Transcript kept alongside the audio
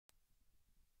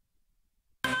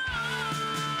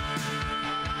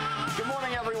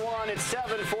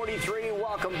7:43.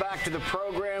 Welcome back to the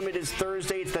program. It is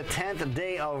Thursday. It's the 10th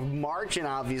day of March, and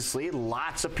obviously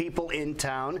lots of people in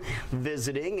town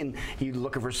visiting, and you're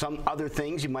looking for some other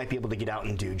things you might be able to get out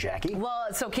and do, Jackie. Well,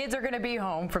 so kids are going to be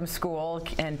home from school,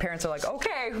 and parents are like,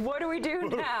 okay, what do we do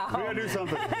now? We gotta do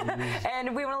something.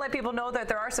 And we want to let people know that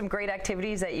there are some great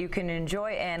activities that you can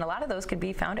enjoy, and a lot of those can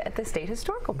be found at the State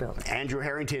Historical Building. Andrew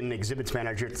Harrington, exhibits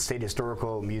manager at the State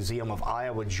Historical Museum of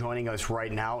Iowa, joining us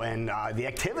right now, and the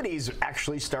activities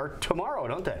actually start tomorrow,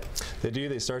 don't they? They do.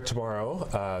 They start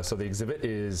tomorrow. So the exhibit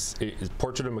is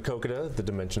Portrait of Maquoketa, the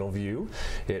Dimensional View.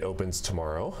 It opens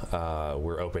tomorrow.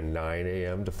 We're open 9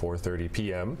 a.m. to 4:30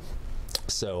 p.m.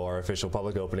 So our official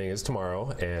public opening is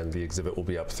tomorrow, and the exhibit will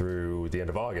be up through the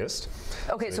end of August.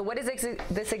 Okay, so what is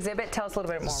this exhibit? Tell us a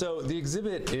little bit more. So the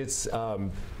exhibit, there's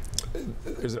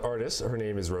an artist. Her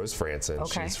name is Rose Franson.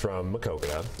 Okay. She's from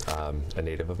Maquoketa, a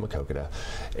native of Maquoketa,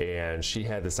 and she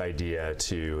had this idea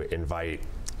to invite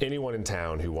anyone in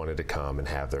town who wanted to come and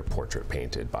have their portrait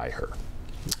painted by her.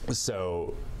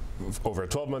 So over a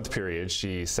 12-month period,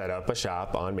 she set up a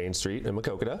shop on Main Street in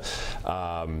Maquoketa,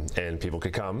 and people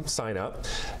could come, sign up,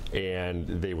 and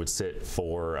they would sit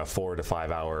for a 4 to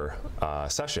 5 hour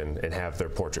session and have their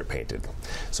portrait painted.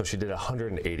 So she did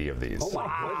 180 of these. Oh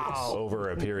my goodness.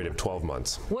 Over a period of 12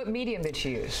 months. What medium did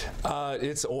she use?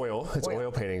 It's oil. It's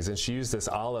oil paintings, and she used this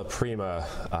alla prima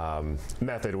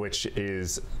method, which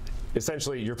is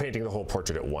essentially you're painting the whole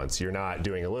portrait at once. You're not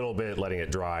doing a little bit, letting it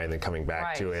dry, and then coming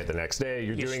back to it the next day.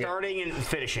 You're doing starting and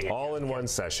finishing it all in one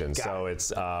session. So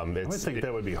it's I would think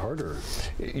that would be harder.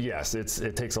 Yes,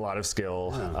 it takes a lot of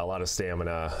skill, a lot of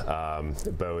stamina,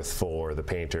 both for the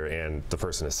painter and the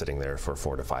person is sitting there for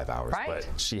 4 to 5 hours. Right. But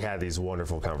she had these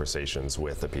wonderful conversations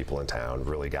with the people in town.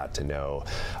 Really got to know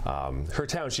her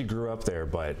town. She grew up there,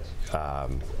 but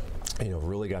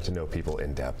really got to know people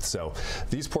in depth. So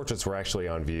these portraits were actually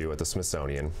on view at the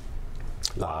Smithsonian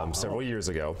several years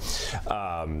ago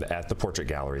at the Portrait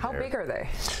Gallery. How big are they?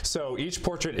 So each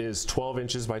portrait is 12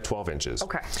 inches by 12 inches.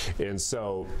 Okay. And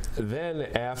so then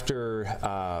after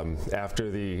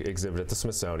the exhibit at the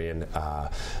Smithsonian,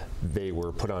 they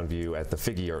were put on view at the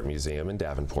Figge Art Museum in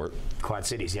Davenport. Quad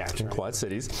Cities, yeah. In Quad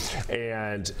Cities.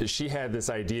 And she had this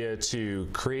idea to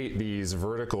create these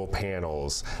vertical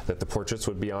panels that the portraits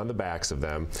would be on the backs of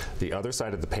them. The other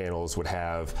side of the panels would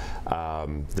have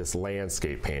this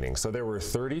landscape painting. So there were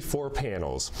 34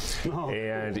 panels,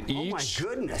 and each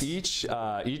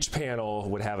panel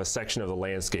would have a section of the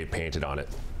landscape painted on it.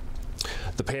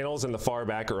 The panels in the far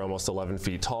back are almost 11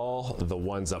 feet tall. The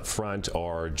ones up front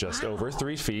are just over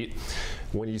 3 feet.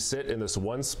 When you sit in this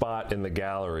one spot in the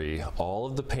gallery, all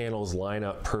of the panels line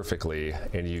up perfectly,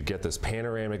 and you get this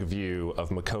panoramic view of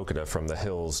Maquoketa from the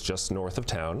hills just north of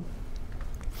town.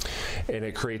 And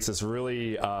it creates this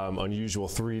really unusual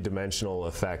three-dimensional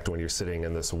effect when you're sitting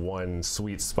in this one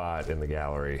sweet spot in the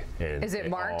gallery. And is it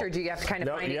marked, or do you have to kind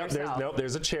of find it yourself?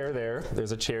 There's a chair there.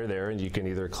 There's a chair there, and you can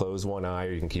either close one eye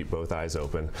or you can keep both eyes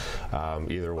open.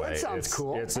 Either way, that sounds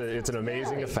cool. It's an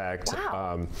amazing effect.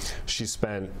 Wow. She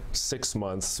spent 6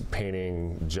 months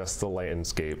painting just the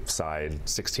landscape side,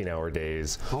 16-hour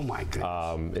days. Oh my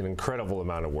goodness. An incredible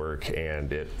amount of work,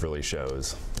 and it really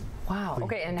shows. Wow.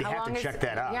 Okay, and how long check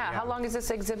that out. Yeah, how long is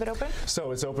this exhibit open?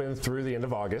 So it's open through the end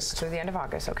of August. Through the end of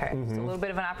August, okay. It's a little bit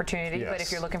of an opportunity, but if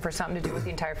you're looking for something to do with the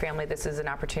entire family, this is an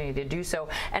opportunity to do so.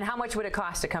 And how much would it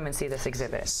cost to come and see this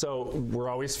exhibit? So we're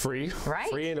always free.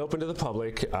 Free and open to the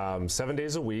public, 7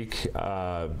 days a week.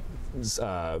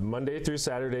 Monday through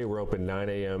Saturday, we're open 9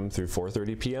 a.m. through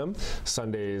 4:30 p.m.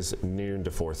 Sundays, noon to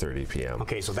 4:30 p.m.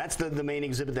 Okay, so that's the main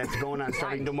exhibit that's going on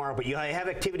starting tomorrow, but you have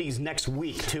activities next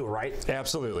week too, right?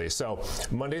 Absolutely. So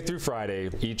Monday through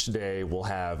Friday, each day we'll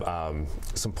have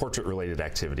some portrait-related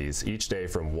activities, each day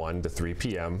from 1 to 3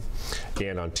 p.m.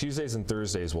 And on Tuesdays and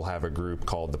Thursdays, we'll have a group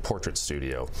called the Portrait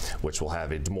Studio, which will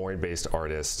have a Des Moines-based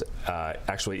artist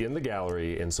actually in the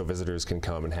gallery, and so visitors can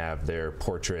come and have their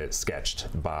portrait sketched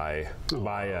by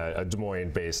a Des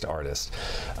Moines-based artist.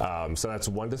 So that's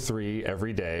 1 to 3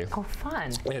 every day. Oh,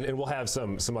 fun. And we'll have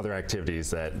some other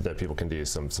activities that people can do,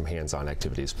 some hands-on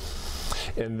activities.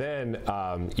 And then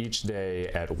each day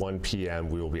at 1 p.m.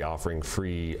 we will be offering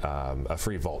a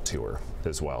free vault tour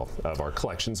as well of our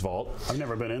collections vault. I've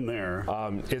never been in there.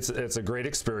 It's a great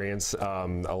experience,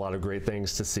 a lot of great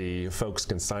things to see. Folks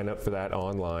can sign up for that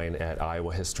online at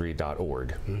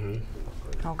iowahistory.org.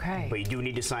 Okay. But you do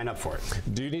need to sign up for it.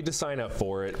 Do need to sign up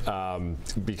for it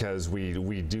because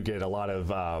we do get a lot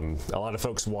of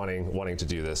folks wanting to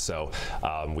do this. So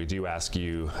we do ask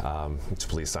you to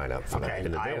please sign up for that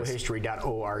in advance.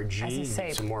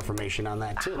 IowaHistory.org. Some more information on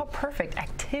that too. How perfect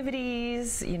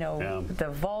activities, you know, the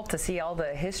vault to see all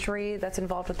the history that's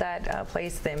involved with that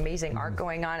place, the amazing art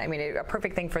going on. I mean, a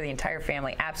perfect thing for the entire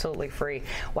family, absolutely free.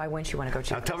 Why wouldn't you want to go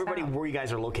check Now tell everybody where you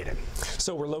guys are located.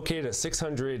 So we're located at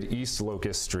 600 East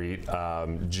Locust Street,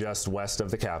 just west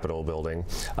of the Capitol building.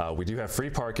 We do have free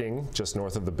parking just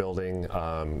north of the building,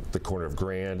 the corner of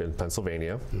Grand and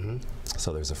Pennsylvania.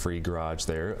 So there's a free garage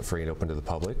there, free and open to the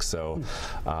public. So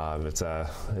it's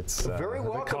very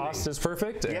welcoming. The cost is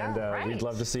perfect, and we'd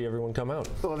love to see everyone come out.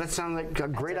 Well, that sounds like a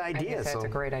great idea. That's a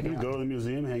great idea. You go to the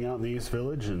museum, hang out in the East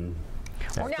Village, and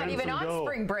we're not even on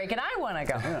spring break, and I want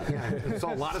to go.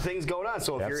 So a lot of things going on.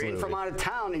 So if you're in from out of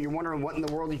town and you're wondering what in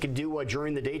the world you could do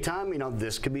during the daytime, you know,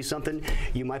 this could be something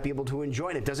you might be able to enjoy.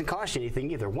 And it doesn't cost you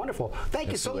anything either. Wonderful.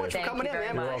 Thank you so much for coming in,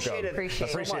 man. Appreciate it.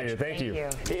 Appreciate it. Thank you.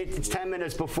 It's 10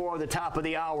 minutes before the top of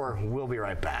the hour. We'll be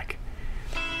right back.